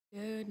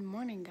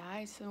morning,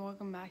 guys, and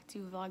welcome back to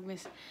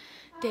Vlogmas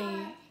Day.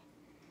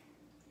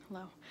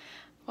 Hello.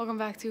 Welcome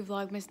back to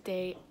Vlogmas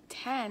Day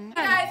 10.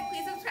 Hey guys,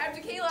 please subscribe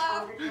to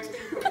Kayla.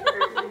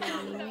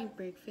 I'm eating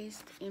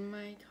breakfast in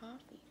my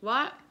coffee.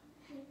 What?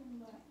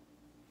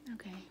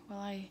 Okay, well,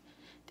 I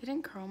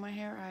didn't curl my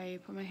hair. I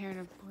put my hair in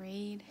a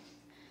braid.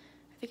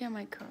 I think I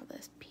might curl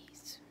this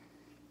piece.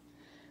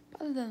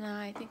 But other than that,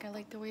 I think I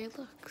like the way it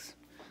looks.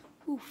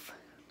 Oof.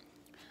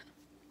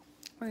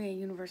 Wearing a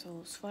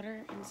universal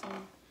sweater and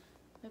some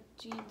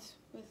ripped jeans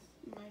with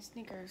my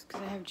sneakers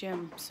because I have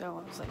gym,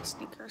 so I was like,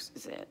 sneakers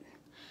is it.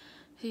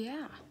 So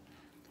yeah,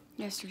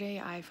 yesterday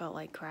I felt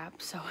like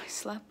crap, so I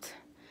slept,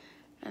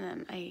 and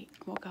then I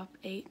woke up,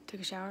 ate,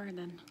 took a shower, and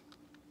then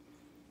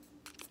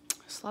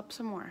slept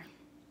some more.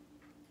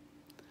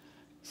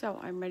 So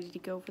I'm ready to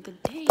go for the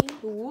day.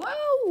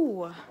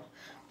 Whoa!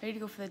 Ready to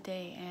go for the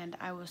day, and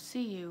I will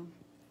see you.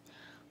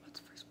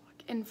 What's the first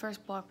block? In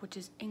first block, which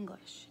is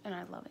English, and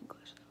I love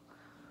English.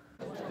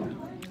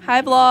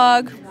 Hi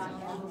vlog.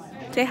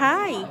 Say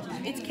hi.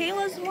 It's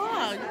Kayla's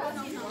vlog.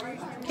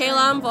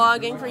 Kayla, I'm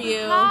vlogging for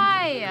you.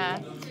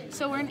 Hi!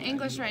 So we're in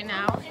English right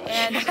now,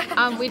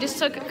 and we just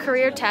took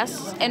career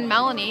tests, and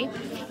Melanie,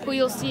 who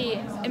you'll see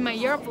in my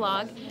Europe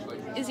vlog,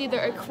 is either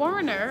a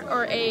coroner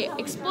or a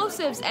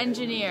explosives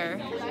engineer.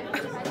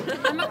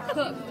 I'm a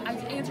cook.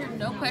 I've answered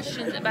no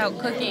questions about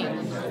cooking.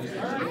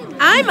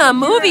 I'm a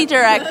movie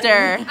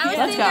director.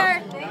 Let's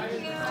go.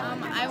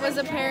 I was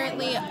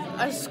apparently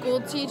a school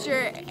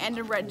teacher and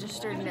a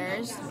registered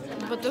nurse,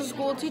 but the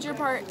school teacher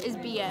part is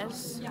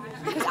BS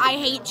because I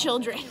hate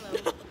children.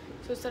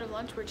 So instead of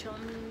lunch, we're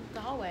chilling in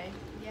the hallway.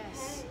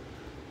 Yes.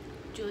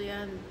 Julia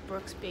and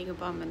Brooks being a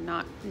bum and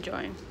not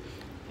enjoying.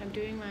 I'm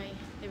doing my,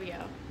 there we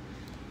go.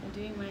 I'm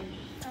doing my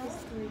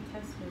test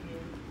review.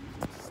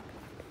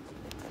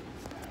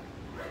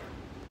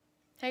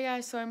 Hey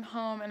guys, so I'm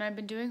home and I've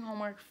been doing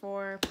homework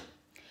for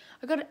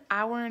a good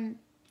hour and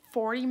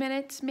 40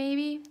 minutes,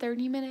 maybe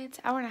 30 minutes,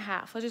 hour and a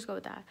half. Let's just go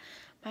with that.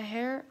 My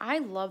hair, I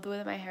love the way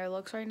that my hair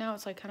looks right now.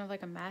 It's like kind of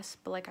like a mess,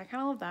 but like I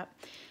kind of love that.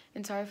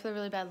 And sorry for the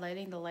really bad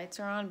lighting. The lights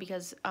are on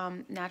because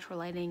natural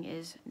lighting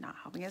is not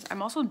helping us.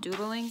 I'm also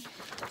doodling.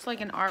 It's like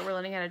an art. We're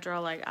learning how to draw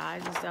like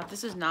eyes and stuff.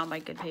 This is not my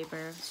good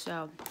paper.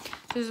 So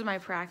this is my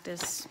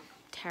practice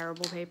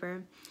terrible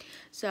paper.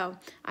 So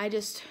I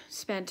just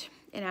spent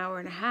an hour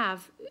and a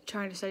half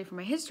trying to study for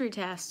my history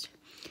test.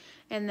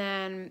 And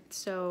then,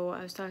 so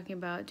I was talking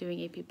about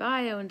doing AP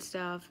Bio and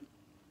stuff.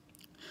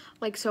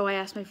 Like, so I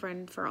asked my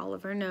friend for all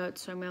of her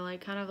notes. So I'm gonna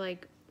like kind of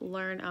like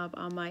learn up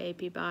on my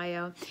AP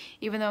Bio,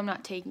 even though I'm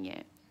not taking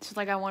it. So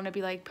like I want to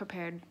be like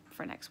prepared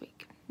for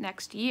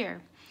next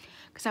year.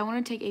 Because I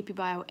want to take AP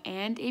Bio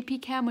and AP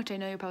Chem, which I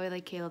know you're probably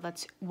like, Kayla,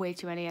 that's way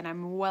too many, and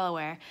I'm well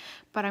aware.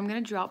 But I'm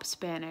going to drop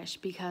Spanish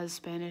because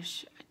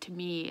Spanish to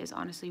me is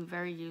honestly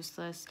very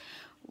useless.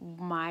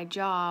 My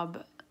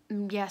job,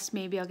 yes,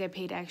 maybe I'll get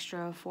paid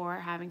extra for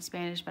having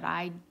Spanish, but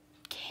I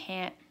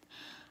can't.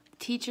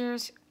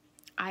 Teachers,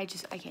 I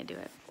can't do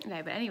it.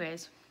 Okay, but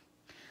anyways,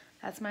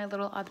 that's my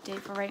little update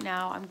for right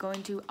now. I'm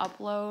going to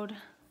upload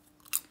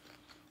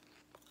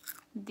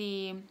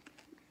the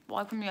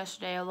vlog from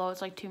yesterday, although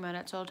it's like 2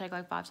 minutes, so it'll take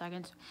like 5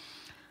 seconds.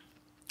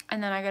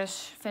 And then I gotta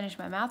finish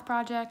my math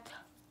project.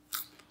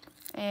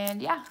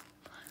 And yeah,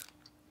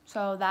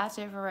 so that's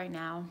it for right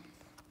now.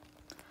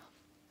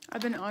 I've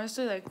been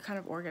honestly like kind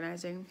of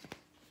organizing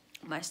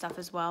my stuff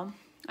as well.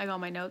 Like all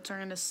my notes are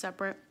in a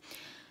separate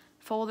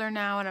folder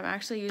now, and I'm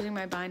actually using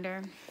my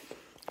binder.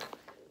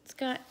 It's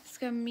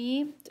got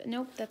me.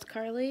 Nope, that's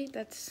Carly.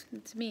 That's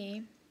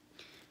me.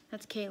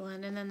 That's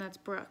Caitlin, and then that's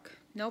Brooke.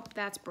 Nope,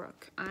 that's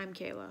Brooke. I'm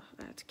Kayla.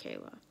 That's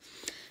Kayla.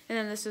 And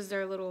then this is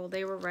their little,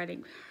 they were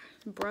writing,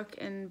 Brooke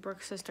and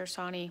Brooke's sister,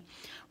 Sonny,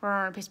 were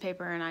on a piece of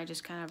paper, and I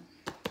just kind of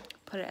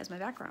put it as my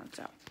background,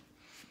 so.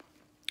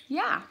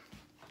 Yeah.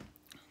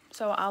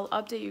 So I'll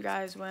update you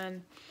guys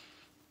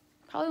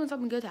probably when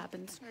something good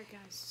happens. Alright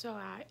guys, so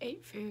I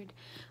ate food.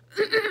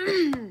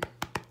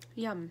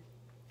 Yum.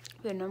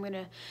 Then I'm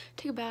gonna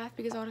take a bath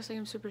because honestly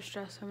I'm super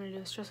stressed, so I'm gonna do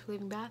a stress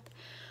relieving bath.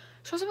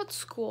 Stress about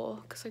school,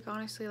 because like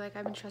honestly like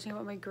I've been stressing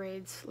about my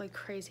grades like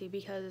crazy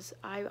because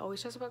I always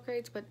stress about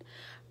grades, but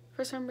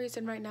for some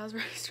reason right now it's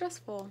very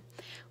stressful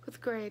with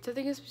grades. I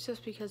think it's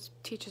just because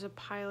teachers are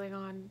piling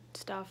on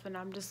stuff and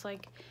I'm just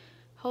like,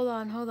 hold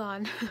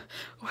on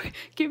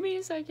give me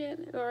a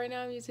second. Right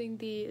now I'm using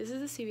this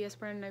is the CVS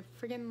brand and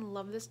I freaking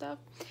love this stuff.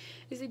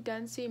 It's the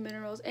Density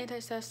Minerals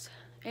Anti-Stress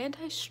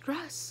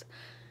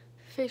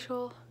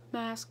Facial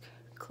Mask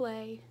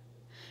Clay.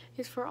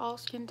 Is for all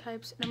skin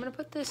types, and I'm gonna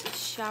put this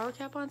shower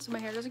cap on so my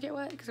hair doesn't get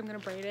wet because I'm gonna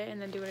braid it and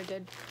then do what I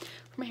did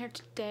for my hair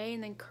today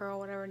and then curl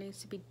whatever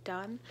needs to be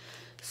done.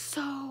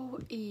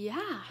 So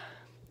yeah,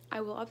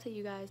 I will update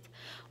you guys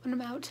when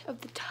I'm out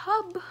of the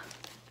tub.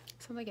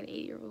 Sound like an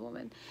 8-year-old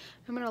woman.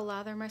 I'm gonna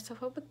lather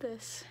myself up with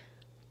this.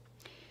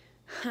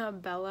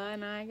 Bella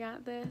and I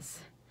got this.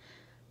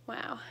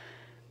 Wow,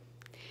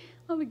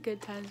 all the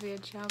good times we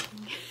had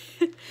shopping.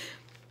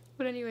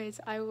 But anyways,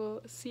 I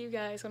will see you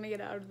guys when I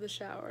get out of the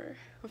shower.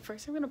 But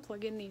first I'm gonna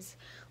plug in these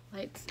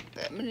lights.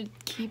 I'm gonna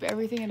keep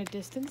everything at a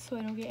distance so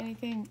I don't get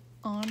anything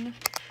on.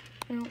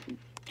 I don't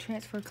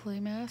transfer clay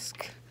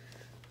mask.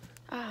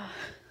 Ah,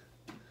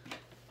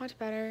 much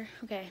better.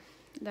 Okay,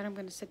 then I'm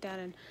gonna sit down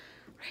and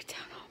write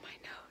down all my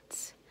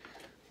notes.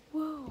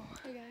 Whoa.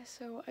 Hey guys,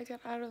 so I got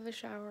out of the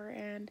shower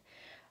and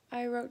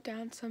I wrote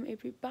down some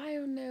AP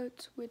Bio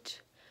notes,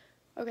 which,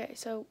 okay,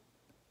 so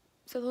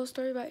the whole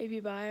story about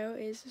AP Bio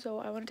is, so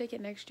I want to take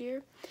it next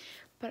year,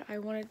 but I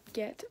want to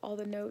get all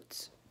the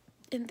notes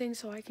and things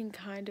so I can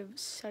kind of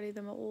study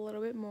them a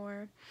little bit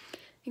more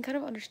and kind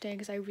of understand,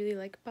 because I really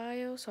like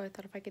bio, so I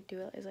thought if I could do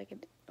it as like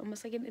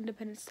almost like an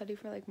independent study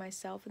for like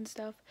myself and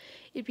stuff,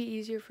 it'd be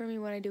easier for me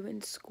when I do it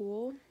in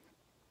school,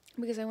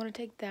 because I want to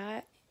take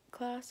that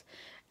class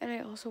and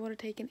I also want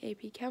to take an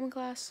AP Chem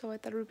class, so I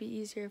thought it would be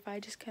easier if I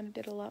just kind of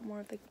did a lot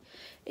more of like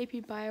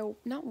AP Bio,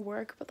 not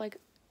work, but like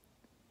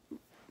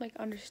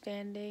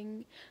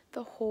understanding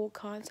the whole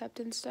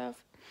concept and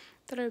stuff.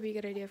 Thought it would be a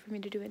good idea for me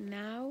to do it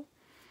now.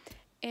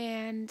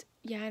 And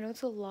yeah, I know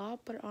it's a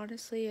lot, but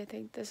honestly, I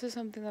think this is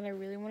something that I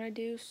really want to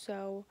do,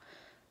 so,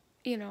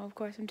 you know, of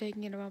course I'm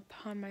taking it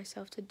upon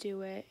myself to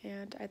do it,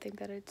 and I think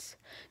that it's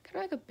kind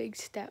of like a big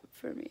step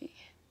for me.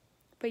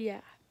 But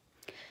yeah,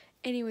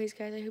 anyways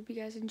guys, I hope you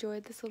guys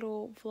enjoyed this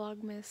little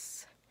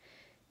vlogmas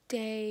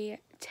day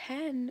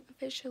 10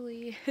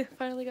 officially.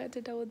 Finally got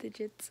to double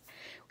digits.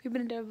 We've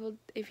been in double,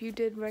 if you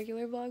did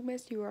regular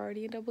vlogmas you were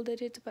already in double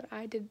digits, but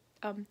I did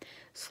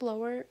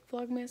slower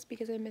vlogmas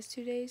because I missed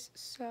 2 days.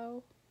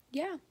 So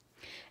yeah,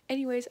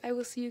 anyways, I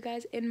will see you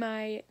guys in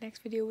my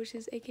next video, which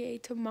is aka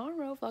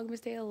tomorrow,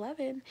 vlogmas day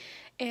 11,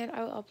 and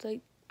I will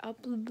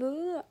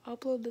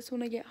upload this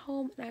when I get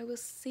home, and I will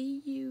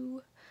see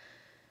you,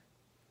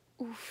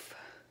 oof,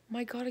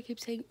 my god, I keep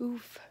saying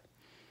oof,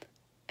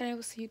 and I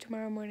will see you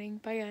tomorrow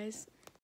morning. Bye guys.